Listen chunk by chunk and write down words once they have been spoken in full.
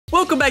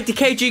Welcome back to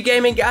KG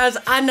Gaming, guys.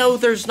 I know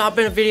there's not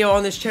been a video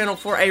on this channel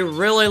for a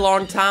really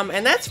long time,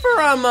 and that's for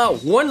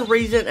one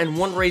reason and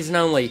one reason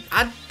only.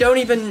 I don't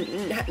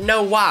even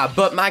know why,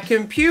 but my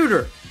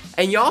computer,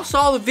 and y'all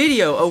saw the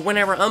video of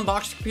whenever I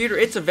unboxed the computer,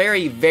 it's a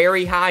very,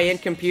 very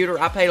high-end computer.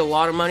 I paid a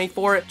lot of money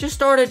for it. Just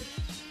started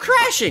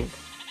crashing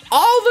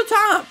all the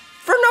time.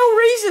 For no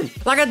reason.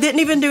 Like, I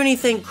didn't even do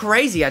anything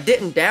crazy. I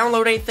didn't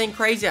download anything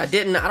crazy. I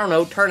don't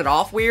know, turn it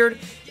off weird.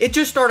 It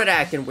just started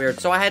acting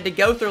weird. So I had to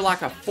go through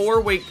like a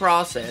 4-week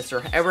process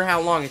or ever how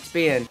long it's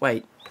been.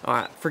 Wait,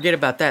 alright, forget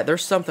about that.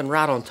 There's something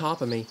right on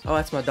top of me. Oh,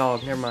 that's my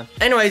dog, never mind.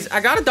 Anyways,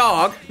 I got a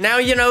dog. Now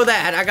you know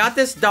that. I got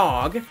this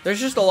dog. There's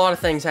just a lot of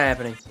things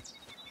happening.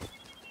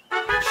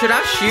 Should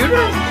I shoot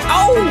her?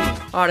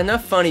 Oh! Alright,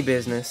 enough funny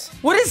business.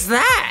 What is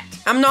that?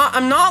 I'm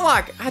not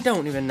like, I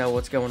don't even know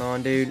what's going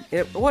on, dude.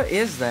 What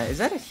is that? Is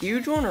that a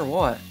huge one or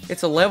what?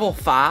 It's a level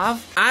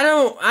 5?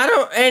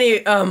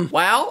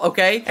 Wow,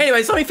 okay.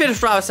 Anyways, let me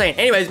finish what I was saying.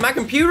 Anyways, my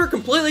computer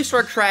completely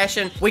started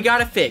crashing. We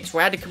got it fixed.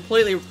 We had to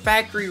completely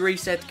factory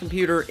reset the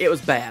computer. It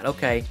was bad,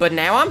 okay. But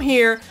now I'm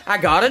here. I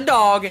got a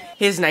dog.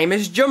 His name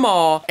is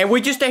Jamal. And we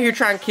just out here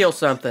trying to kill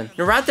something.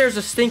 Now, right there's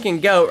a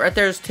stinking goat. Right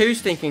there's 2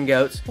 stinking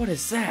goats. What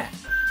is that?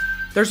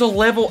 There's a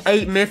level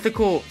 8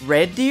 mythical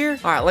red deer.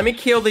 All right, let me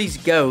kill these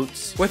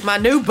goats with my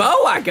new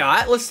bow I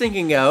got. Let's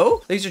stinking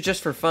go. These are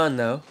just for fun,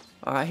 though.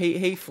 All right,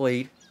 he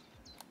fleed.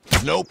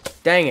 Nope.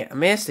 Dang it, I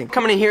missed him.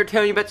 Coming in here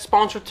telling you about the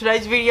sponsor of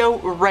today's video,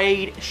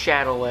 Raid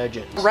Shadow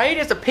Legends. Raid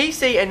is a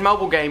PC and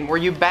mobile game where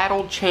you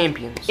battle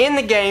champions. In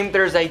the game,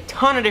 there's a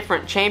ton of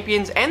different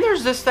champions, and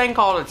there's this thing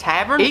called a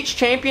tavern. Each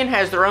champion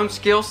has their own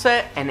skill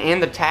set, and in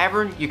the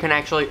tavern, you can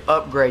actually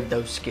upgrade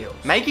those skills,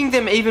 making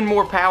them even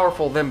more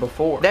powerful than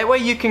before. That way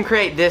you can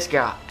create this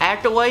guy,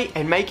 Accolade,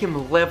 and make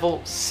him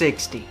level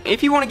 60.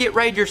 If you want to get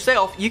Raid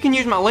yourself, you can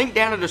use my link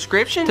down in the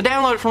description to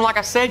download it from, like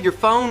I said, your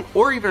phone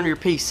or even your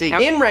PC. Now,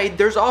 in Raid,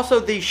 there's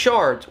also these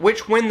shards,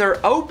 which when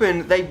they're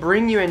opened, they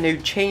bring you a new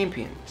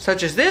champion.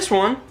 Such as this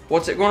one.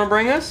 What's it going to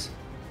bring us?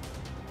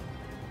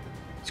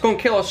 It's going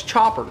to kill us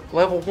Chopper,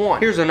 level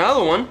 1. Here's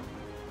another one.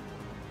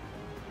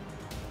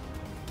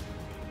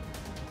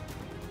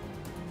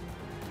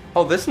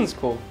 Oh, this one's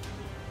cool.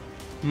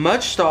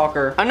 Much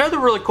Stalker. Another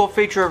really cool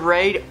feature of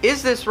Raid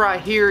is this right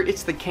here.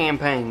 It's the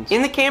campaigns.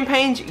 In the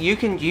campaigns, you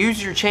can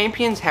use your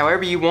champions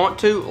however you want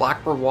to,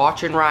 like we're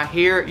watching right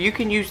here. You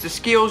can use the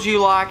skills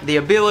you like, the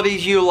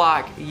abilities you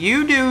like.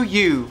 You do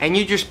you, and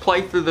you just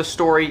play through the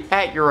story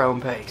at your own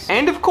pace.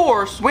 And of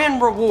course, win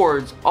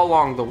rewards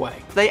along the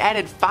way. They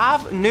added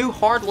 5 new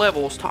hard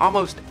levels to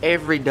almost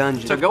every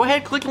dungeon. So go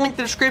ahead, click the link in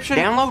the description,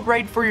 download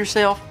Raid for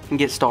yourself, and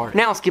get started.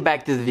 Now let's get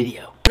back to the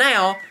video.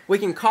 Now, we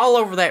can call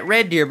over that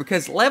red deer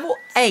because level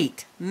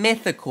 8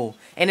 mythical.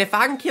 And if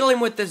I can kill him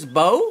with this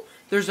bow,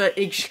 there's an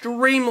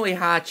extremely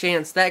high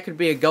chance that could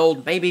be a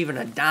gold, maybe even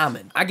a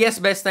diamond. I guess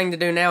the best thing to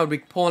do now would be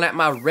pulling out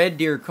my red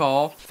deer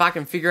call. If I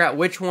can figure out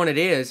which one it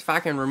is, if I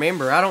can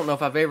remember. I don't know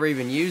if I've ever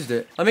even used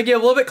it. Let me get a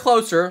little bit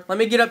closer. Let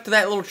me get up to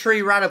that little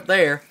tree right up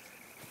there.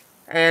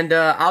 And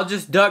I'll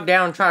just duck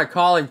down and try to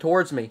call him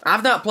towards me.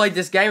 I've not played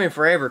this game in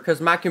forever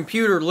because my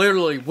computer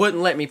literally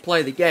wouldn't let me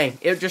play the game.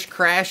 It would just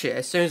crash it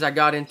as soon as I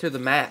got into the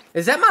map.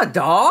 Is that my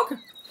dog?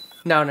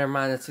 No, never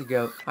mind, that's a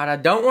goat. All right, I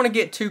don't want to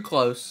get too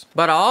close,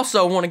 but I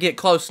also want to get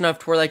close enough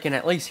to where they can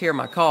at least hear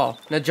my call.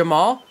 Now,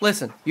 Jamal,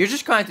 listen, you're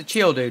just going to have to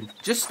chill, dude.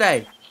 Just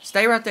stay.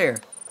 Stay right there.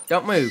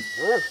 Don't move.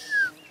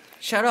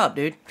 Shut up,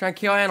 dude. I'm trying to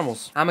kill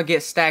animals. I'm going to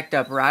get stacked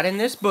up right in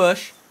this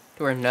bush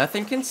to where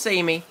nothing can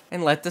see me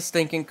and let the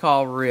stinking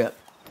call rip.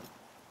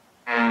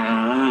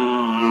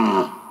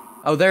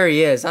 Oh, there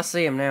he is. I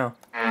see him now.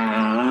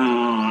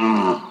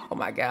 Oh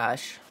my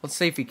gosh. Let's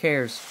see if he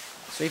cares.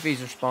 See if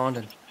he's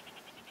responding.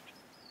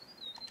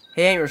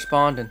 He ain't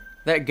responding.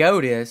 That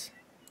goat is.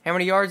 How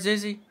many yards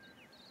is he?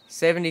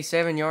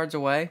 77 yards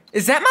away.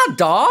 Is that my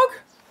dog?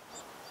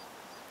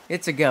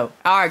 It's a goat.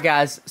 Alright,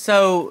 guys.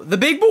 So, the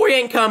big boy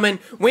ain't coming.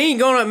 We ain't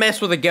gonna mess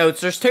with the goats.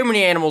 There's too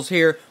many animals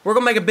here. We're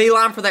gonna make a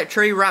beeline for that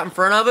tree right in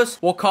front of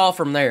us. We'll call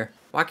from there.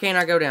 Why can't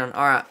I go down?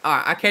 Alright,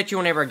 I'll catch you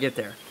whenever I get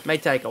there. May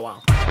take a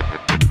while.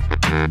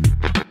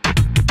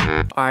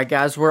 Alright,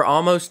 guys, we're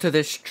almost to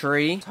this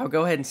tree. So I'll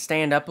go ahead and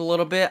stand up a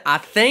little bit. I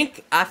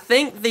think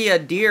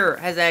the deer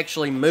has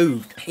actually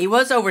moved. He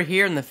was over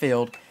here in the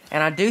field,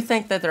 and I do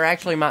think that there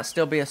actually might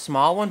still be a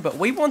small one, but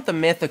we want the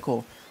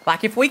mythical.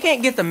 Like, if we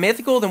can't get the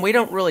mythical, then we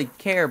don't really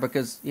care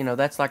because, you know,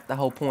 that's like the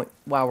whole point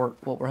what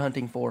we're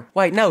hunting for.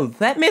 Wait, no,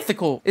 that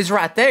mythical is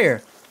right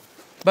there.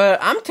 But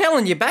I'm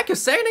telling you, back a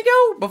second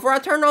ago, before I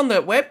turned on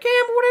the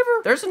webcam or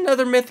whatever, there's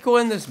another mythical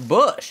in this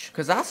bush.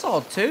 Because I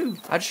saw 2.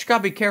 I just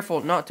gotta be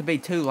careful not to be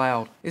too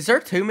loud. Is there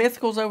 2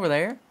 mythicals over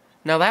there?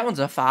 No, that one's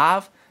a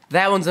 5.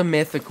 That one's a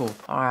mythical.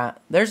 Alright,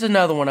 there's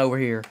another one over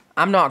here.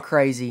 I'm not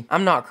crazy.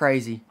 I'm not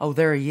crazy. Oh,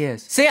 there he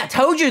is. See, I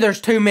told you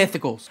there's 2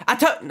 mythicals.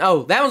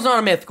 No, that one's not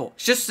a mythical.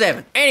 It's just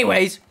 7.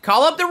 Anyways,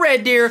 call up the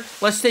red deer.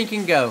 Let's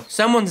stinking go.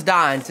 Someone's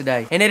dying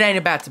today, and it ain't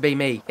about to be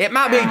me. It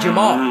might be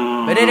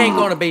Jamal, but it ain't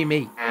gonna be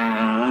me.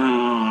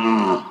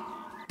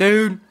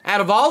 Dude,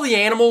 out of all the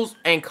animals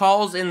and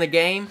calls in the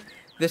game,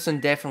 This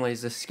one definitely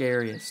is the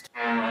scariest.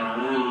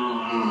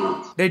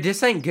 Dude,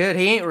 this ain't good.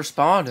 He ain't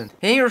responding.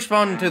 He ain't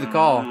responding to the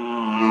call.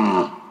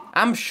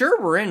 I'm sure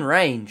we're in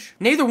range.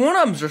 Neither one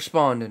of them's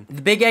responding.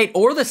 The big 8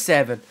 or the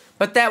 7.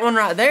 But that one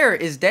right there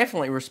is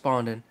definitely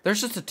responding.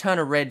 There's just a ton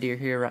of red deer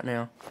here right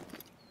now.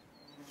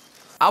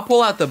 I'll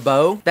pull out the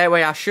bow. That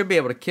way I should be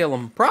able to kill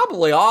them.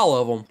 Probably all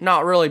of them.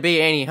 Not really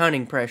be any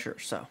hunting pressure,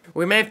 so.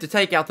 We may have to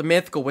take out the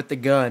mythical with the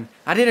gun.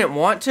 I didn't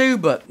want to,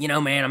 but, you know,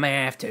 man, I may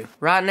have to.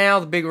 Right now,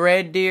 the big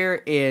red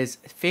deer is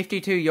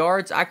 52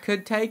 yards. I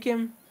could take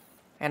him,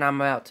 and I'm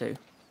about to.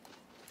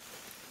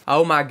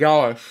 Oh, my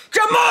gosh.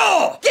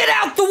 Jamal! Get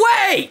out the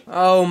way!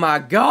 Oh, my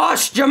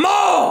gosh,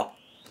 Jamal!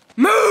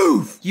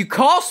 Move! You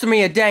cost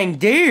me a dang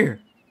deer.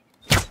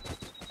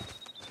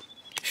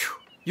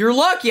 You're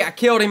lucky I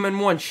killed him in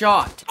one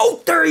shot.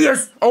 Oh, there he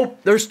is. Oh,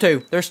 there's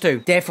two. There's two.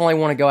 Definitely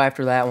want to go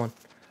after that one.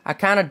 I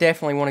kind of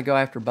definitely want to go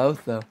after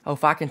both, though. Oh,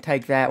 if I can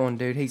take that one,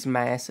 dude, he's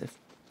massive.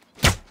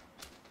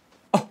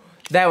 Oh,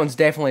 that one's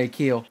definitely a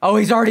kill. Oh,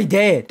 he's already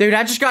dead. Dude,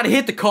 I just got to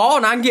hit the call,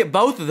 and I can get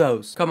both of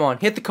those. Come on,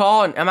 hit the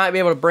call, and I might be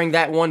able to bring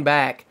that one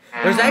back.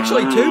 There's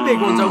actually 2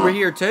 big ones over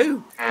here,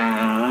 too.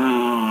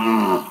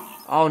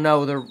 Oh,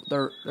 no, they're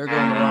going the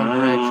wrong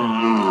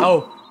direction.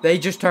 Oh. They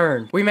just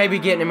turned. We may be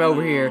getting him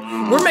over here.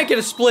 We're making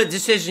a split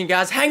decision,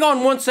 guys. Hang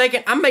on 1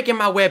 second. I'm making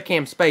my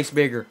webcam space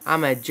bigger.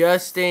 I'm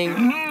adjusting.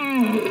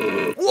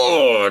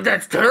 Whoa,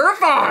 that's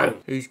terrifying.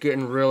 He's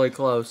getting really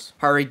close.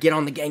 Hurry, get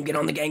on the game, get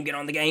on the game, get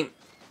on the game.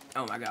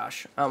 Oh my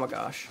gosh, oh my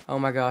gosh, oh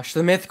my gosh.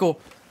 The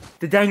mythical,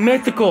 the dang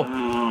mythical.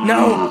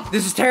 No,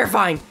 this is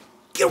terrifying.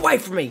 Get away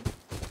from me.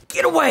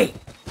 Get away.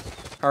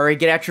 Hurry,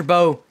 get out your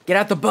bow. Get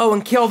out the bow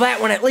and kill that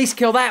one. At least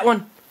kill that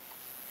one.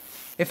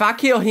 If I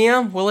kill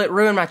him, will it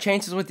ruin my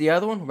chances with the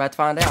other one? We're about to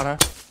find out, huh?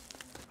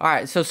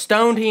 Alright, so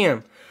stoned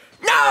him.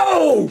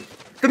 No!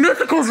 The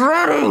mythical's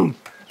running!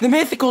 The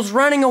mythical's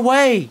running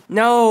away!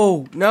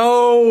 No!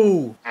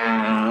 No!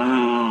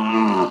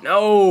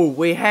 No!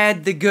 We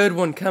had the good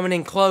one coming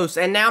in close,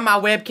 and now my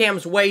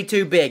webcam's way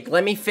too big.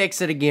 Let me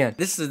fix it again.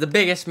 This is the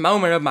biggest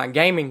moment of my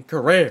gaming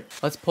career.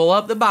 Let's pull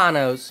up the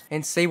binos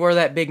and see where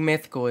that big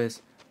mythical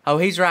is. Oh,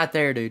 he's right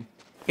there, dude.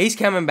 He's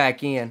coming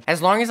back in.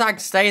 As long as I can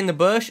stay in the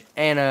bush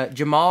and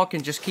Jamal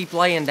can just keep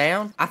laying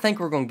down, I think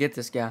we're going to get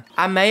this guy.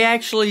 I may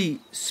actually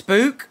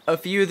spook a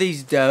few of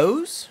these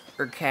does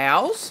or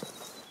cows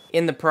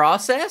in the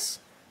process,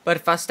 but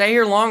if I stay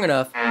here long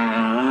enough,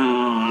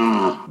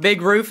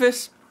 Big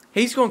Rufus,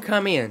 he's going to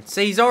come in.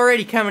 See, he's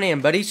already coming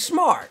in, but he's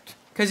smart.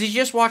 Because he's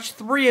just watched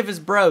 3 of his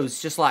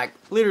bros just, like,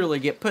 literally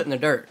get put in the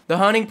dirt. The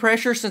hunting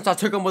pressure, since I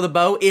took him with a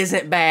bow,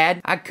 isn't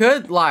bad. I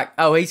could, like,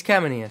 oh, he's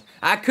coming in.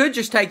 I could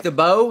just take the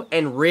bow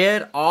and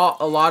rid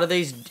a lot of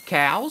these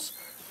cows,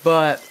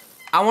 but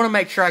I want to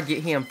make sure I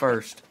get him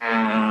first.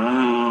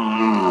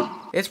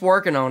 It's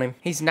working on him.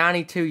 He's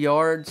 92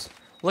 yards.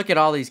 Look at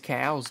all these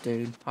cows,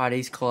 dude. All right,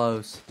 he's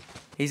close.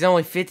 He's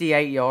only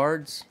 58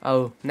 yards.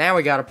 Oh, now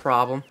we got a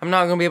problem. I'm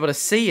not going to be able to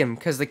see him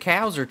because the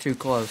cows are too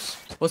close.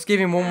 Let's give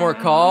him one more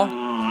call.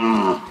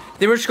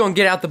 Then we're just going to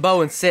get out the bow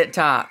and sit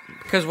tight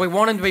because we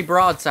want him to be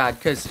broadside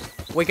because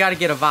we got to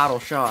get a vital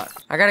shot.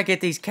 I got to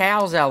get these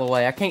cows out of the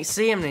way. I can't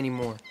see them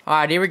anymore. All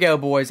right, here we go,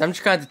 boys. I'm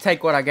just going to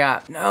take what I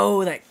got.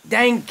 No, that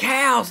dang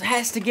cows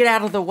has to get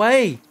out of the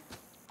way.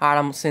 All right,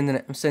 I'm sending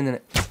it. I'm sending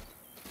it.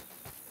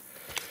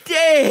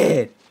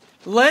 Dead.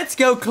 Let's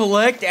go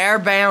collect our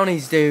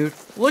bounties, dude.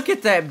 Look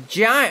at that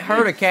giant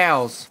herd of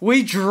cows.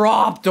 We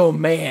dropped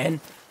them, man.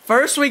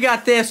 First, we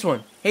got this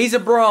one. He's a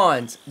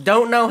bronze.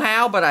 Don't know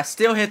how, but I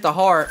still hit the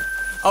heart.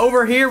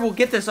 Over here, we'll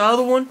get this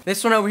other one.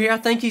 This one over here, I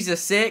think he's a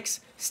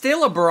 6.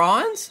 Still a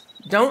bronze.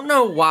 Don't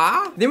know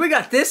why. Then we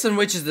got this one,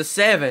 which is the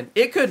 7.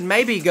 It could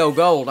maybe go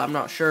gold. I'm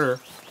not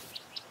sure.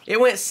 It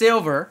went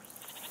silver.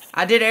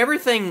 I did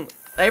everything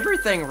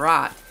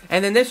right.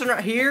 And then this one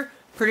right here,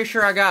 pretty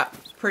sure I got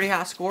pretty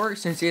high score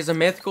since he is a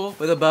mythical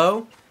with a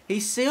bow.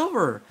 He's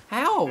silver.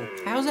 How?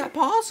 How's that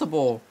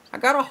possible? I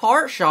got a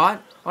heart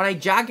shot on a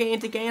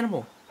gigantic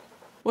animal.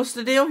 What's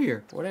the deal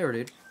here? Whatever,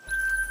 dude.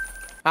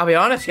 I'll be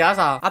honest, guys,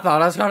 I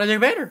thought I was gonna do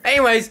better.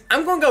 Anyways,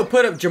 I'm gonna go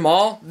put up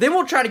Jamal. Then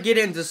we'll try to get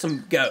into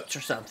some goats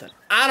or something.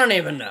 I don't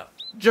even know.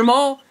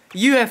 Jamal,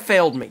 you have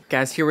failed me.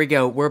 Guys, here we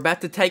go. We're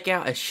about to take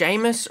out a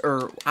Seamus,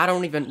 or I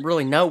don't even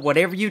really know,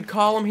 whatever you'd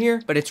call him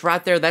here. But it's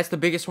right there. That's the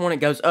biggest one. It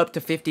goes up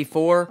to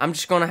 54. I'm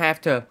just going to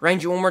have to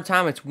range it one more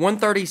time. It's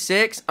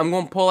 136. I'm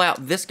going to pull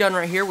out this gun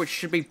right here, which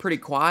should be pretty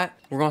quiet.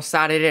 We're going to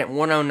sight it at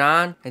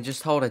 109 and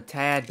just hold a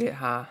tad bit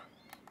high.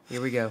 Here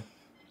we go.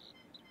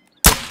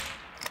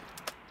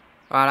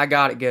 All right, I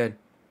got it good.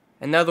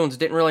 And the other ones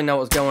didn't really know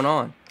what was going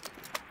on.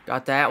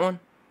 Got that one.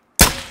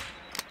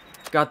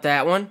 Got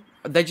that one.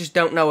 They just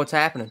don't know what's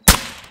happening.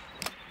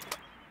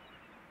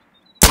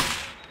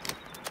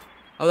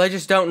 Oh, they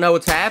just don't know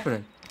what's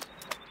happening.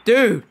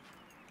 Dude,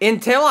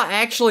 until I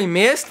actually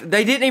missed,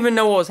 they didn't even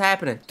know what was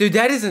happening. Dude,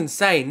 that is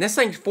insane. This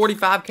thing's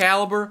 45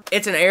 caliber.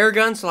 It's an air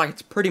gun, so like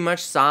it's pretty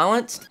much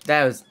silenced.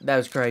 That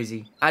was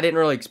crazy. I didn't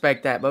really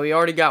expect that, but we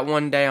already got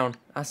one down.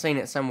 I seen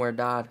it somewhere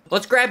died.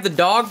 Let's grab the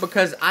dog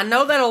because I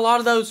know that a lot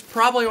of those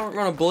probably aren't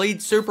going to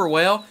bleed super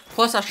well.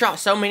 Plus, I shot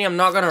so many, I'm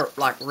not going to,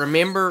 like,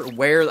 remember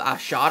where I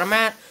shot them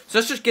at. So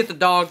let's just get the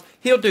dog.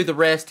 He'll do the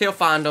rest. He'll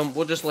find them.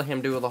 We'll just let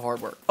him do all the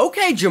hard work.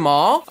 Okay,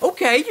 Jamal.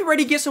 Okay, you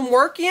ready to get some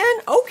work in?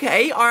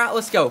 Okay, all right,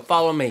 let's go.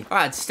 Follow me. All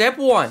right, step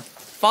 1.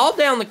 Fall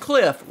down the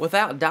cliff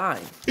without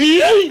dying.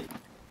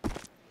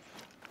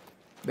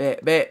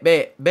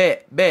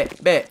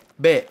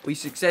 Bet. We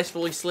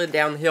successfully slid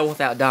down the hill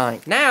without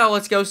dying. Now,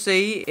 let's go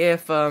see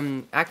if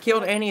I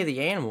killed any of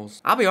the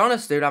animals. I'll be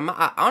honest, dude.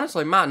 I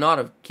honestly might not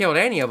have killed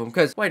any of them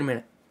because, wait a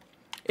minute.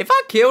 If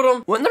I killed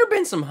them, wouldn't there have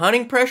been some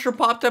hunting pressure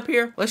popped up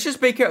here? Let's just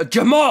be careful.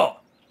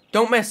 Jamal!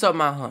 Don't mess up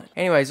my hunt.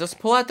 Anyways, let's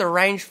pull out the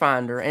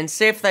rangefinder and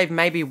see if they've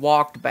maybe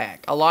walked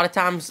back. A lot of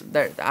times,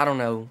 I don't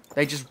know.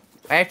 They just,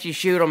 after you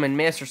shoot them and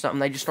miss or something,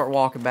 they just start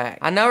walking back.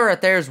 I know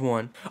right there's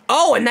one.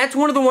 Oh, and that's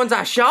one of the ones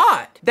I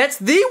shot. That's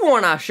the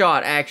one I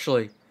shot,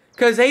 actually.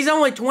 Because he's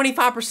only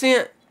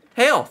 25%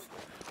 health.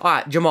 All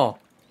right, Jamal.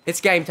 It's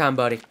game time,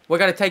 buddy. We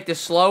got to take this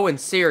slow and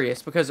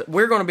serious because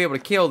we're going to be able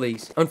to kill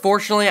these.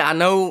 Unfortunately, I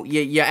know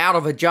you're out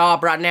of a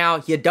job right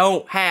now. You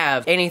don't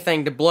have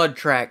anything to blood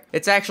track.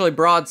 It's actually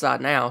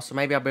broadside now, so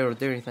maybe I'll be able to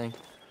do anything.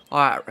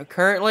 All right,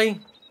 currently,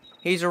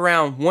 he's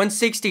around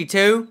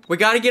 162. We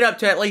got to get up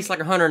to at least like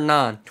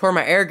 109 to where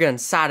my air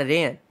gun's sighted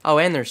in. Oh,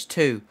 and there's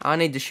 2. I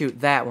need to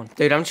shoot that one.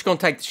 Dude, I'm just going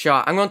to take the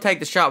shot. I'm going to take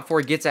the shot before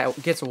he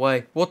gets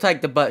away. We'll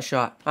take the butt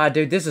shot. All right,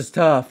 dude, this is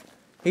tough.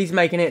 He's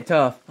making it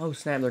tough. Oh,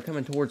 snap, they're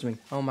coming towards me.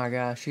 Oh, my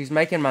gosh. He's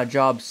making my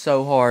job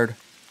so hard.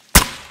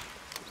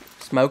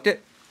 Smoked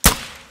it.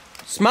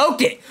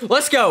 Smoked it.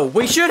 Let's go.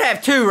 We should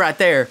have 2 right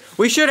there.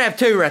 We should have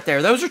 2 right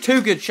there. Those are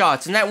 2 good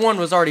shots, and that one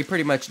was already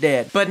pretty much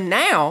dead. But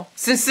now,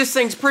 since this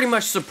thing's pretty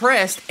much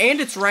suppressed, and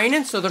it's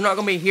raining, so they're not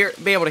going to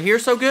be able to hear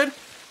so good,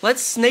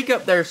 let's sneak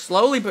up there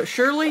slowly but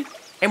surely.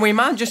 And we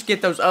might just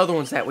get those other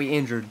ones that we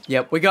injured.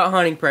 Yep, we got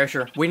hunting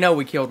pressure. We know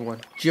we killed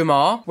one.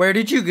 Jamal, where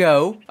did you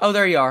go? Oh,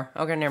 there you are.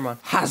 Okay, never mind.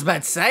 I was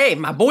about to say,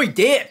 my boy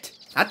dipped.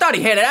 I thought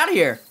he headed out of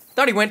here.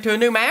 Thought he went to a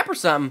new map or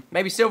something.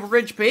 Maybe Silver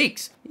Ridge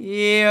Peaks.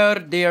 Yeah,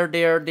 dear.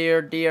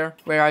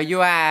 Where are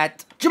you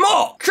at?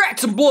 Jamal, track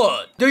some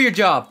blood. Do your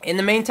job. In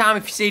the meantime,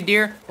 if you see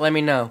deer, let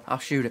me know. I'll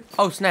shoot it.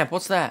 Oh, snap,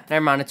 what's that?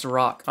 Never mind, it's a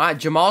rock. All right,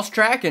 Jamal's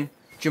tracking.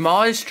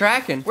 Jamal is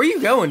tracking. Where you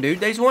going, dude?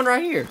 There's one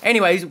right here.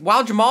 Anyways,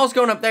 while Jamal's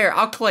going up there,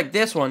 I'll collect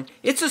this one.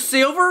 It's a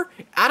silver.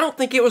 I don't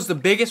think it was the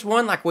biggest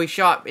one like we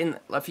shot in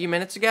a few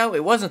minutes ago.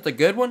 It wasn't the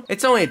good one.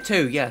 It's only a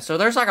 2, yeah. So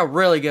there's like a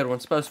really good one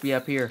supposed to be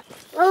up here.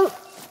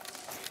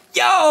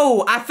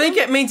 Yo! I think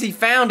it means he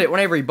found it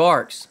whenever he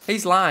barks.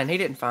 He's lying. He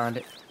didn't find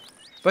it.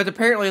 But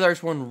apparently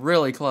there's one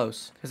really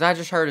close. Because I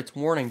just heard its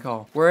warning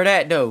call. Where it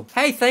at, though?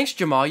 Hey, thanks,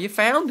 Jamal. You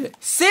found it.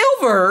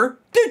 Silver?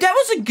 Dude, that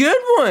was a good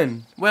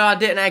one. Well, I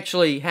didn't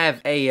actually have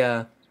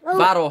a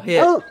vital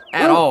hit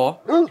at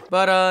all.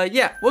 But,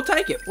 yeah, we'll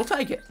take it. We'll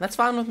take it. That's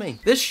fine with me.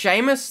 This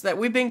Seamus that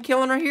we've been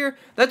killing right here,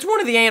 that's one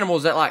of the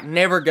animals that, like,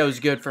 never goes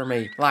good for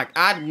me. Like,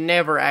 I'd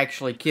never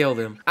actually kill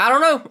them. I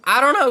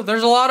don't know.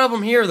 There's a lot of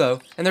them here,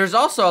 though. And there's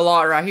also a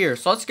lot right here.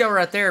 So let's go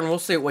right there and we'll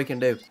see what we can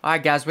do. All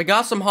right, guys, we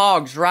got some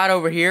hogs right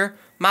over here.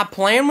 My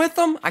plan with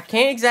them, I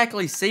can't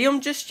exactly see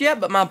them just yet,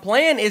 but my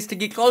plan is to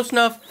get close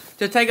enough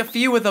to take a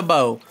few with a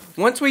bow.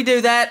 Once we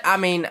do that, I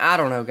mean, I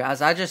don't know,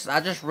 guys. I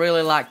just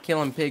really like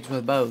killing pigs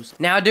with bows.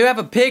 Now, I do have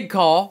a pig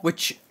call,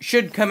 which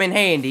should come in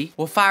handy.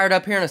 We'll fire it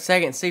up here in a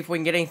second and see if we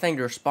can get anything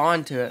to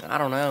respond to it. I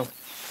don't know.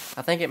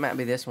 I think it might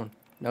be this one.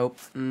 Nope.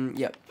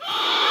 Yep.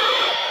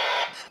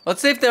 Let's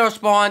see if they'll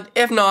respond.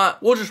 If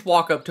not, we'll just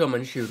walk up to them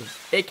and shoot them.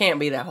 It can't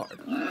be that hard.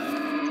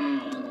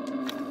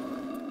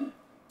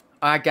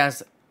 Alright,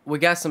 guys. We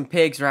got some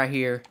pigs right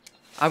here.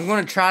 I'm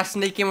going to try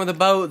sneaking with a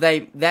bow.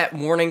 That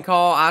warning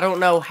call, I don't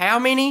know how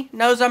many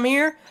knows I'm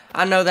here.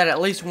 I know that at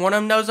least one of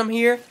them knows I'm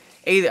here.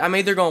 I'm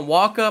either going to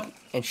walk up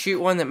and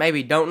shoot one that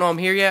maybe don't know I'm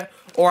here yet,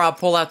 or I'll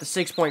pull out the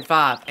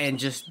 6.5 and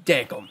just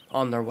deck them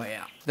on their way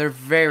out. They're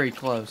very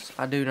close.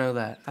 I do know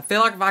that. I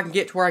feel like if I can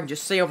get to where I can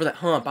just see over that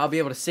hump, I'll be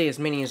able to see as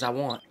many as I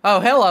want.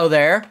 Oh, hello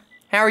there.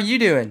 How are you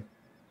doing?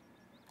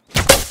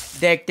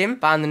 Decked him.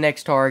 Find the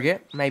next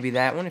target. Maybe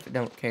that one if it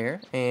don't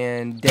care.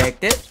 And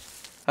decked it.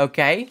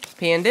 Okay.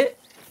 Pinned it.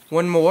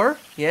 One more.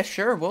 Yes,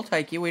 sure. We'll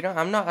take you.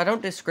 I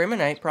don't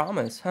discriminate.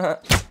 Promise.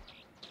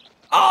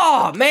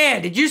 Oh,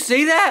 man. Did you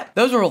see that?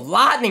 Those were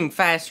lightning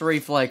fast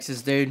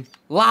reflexes, dude.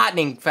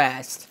 Lightning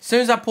fast. As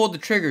soon as I pulled the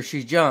trigger,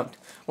 she jumped.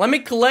 Let me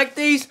collect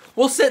these.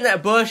 We'll sit in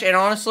that bush, and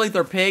honestly,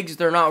 they're pigs.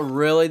 They're not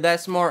really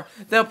that smart.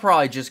 They'll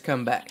probably just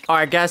come back. All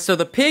right, guys, so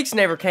the pigs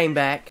never came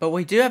back, but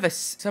we do have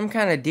some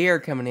kind of deer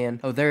coming in.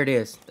 Oh, there it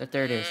is.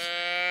 There it is.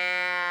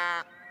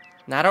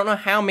 Now, I don't know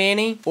how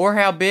many or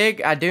how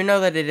big. I do know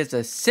that it is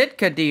a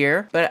Sitka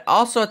deer, but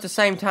also at the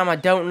same time, I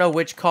don't know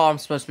which call I'm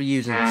supposed to be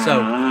using. So,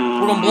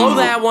 we're going to blow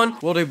that one.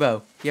 We'll do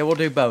both. Yeah, we'll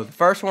do both. The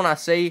first one I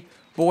see,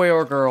 boy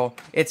or girl,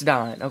 it's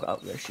dying. Oh,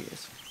 there she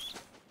is.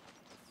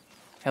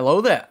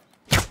 Hello there.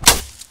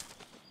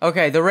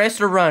 Okay, the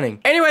rest are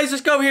running. Anyways, Anyways,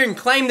 let's go over here and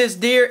claim this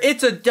deer.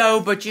 It's a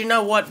doe, but you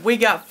know what? We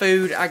got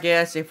food, I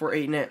guess, if we're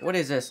eating it. What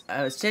is this?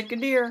 Sitka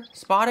deer?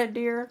 Spotted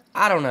deer?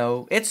 I don't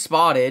know. It's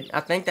spotted. I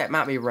think that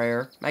might be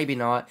rare. Maybe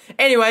not.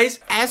 Anyways,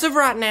 as of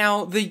right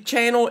now, the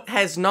channel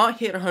has not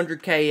hit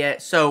 100K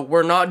yet, so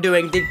we're not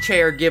doing the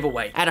chair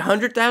giveaway. At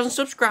 100,000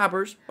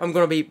 subscribers, I'm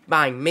going to be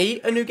buying me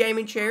a new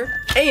gaming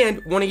chair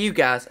and one of you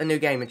guys a new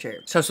gaming chair.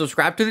 So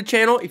subscribe to the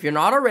channel if you're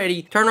not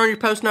already. Turn on your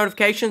post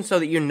notifications so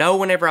that you know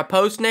whenever I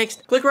post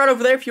next. Click right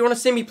over there if you want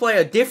to see me play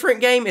a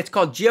different game. It's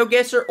called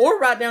GeoGuessr, or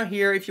right down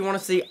here if you want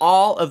to see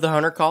all of the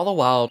Hunter Call the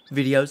Wild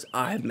videos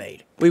I have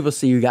made. We will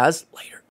see you guys later.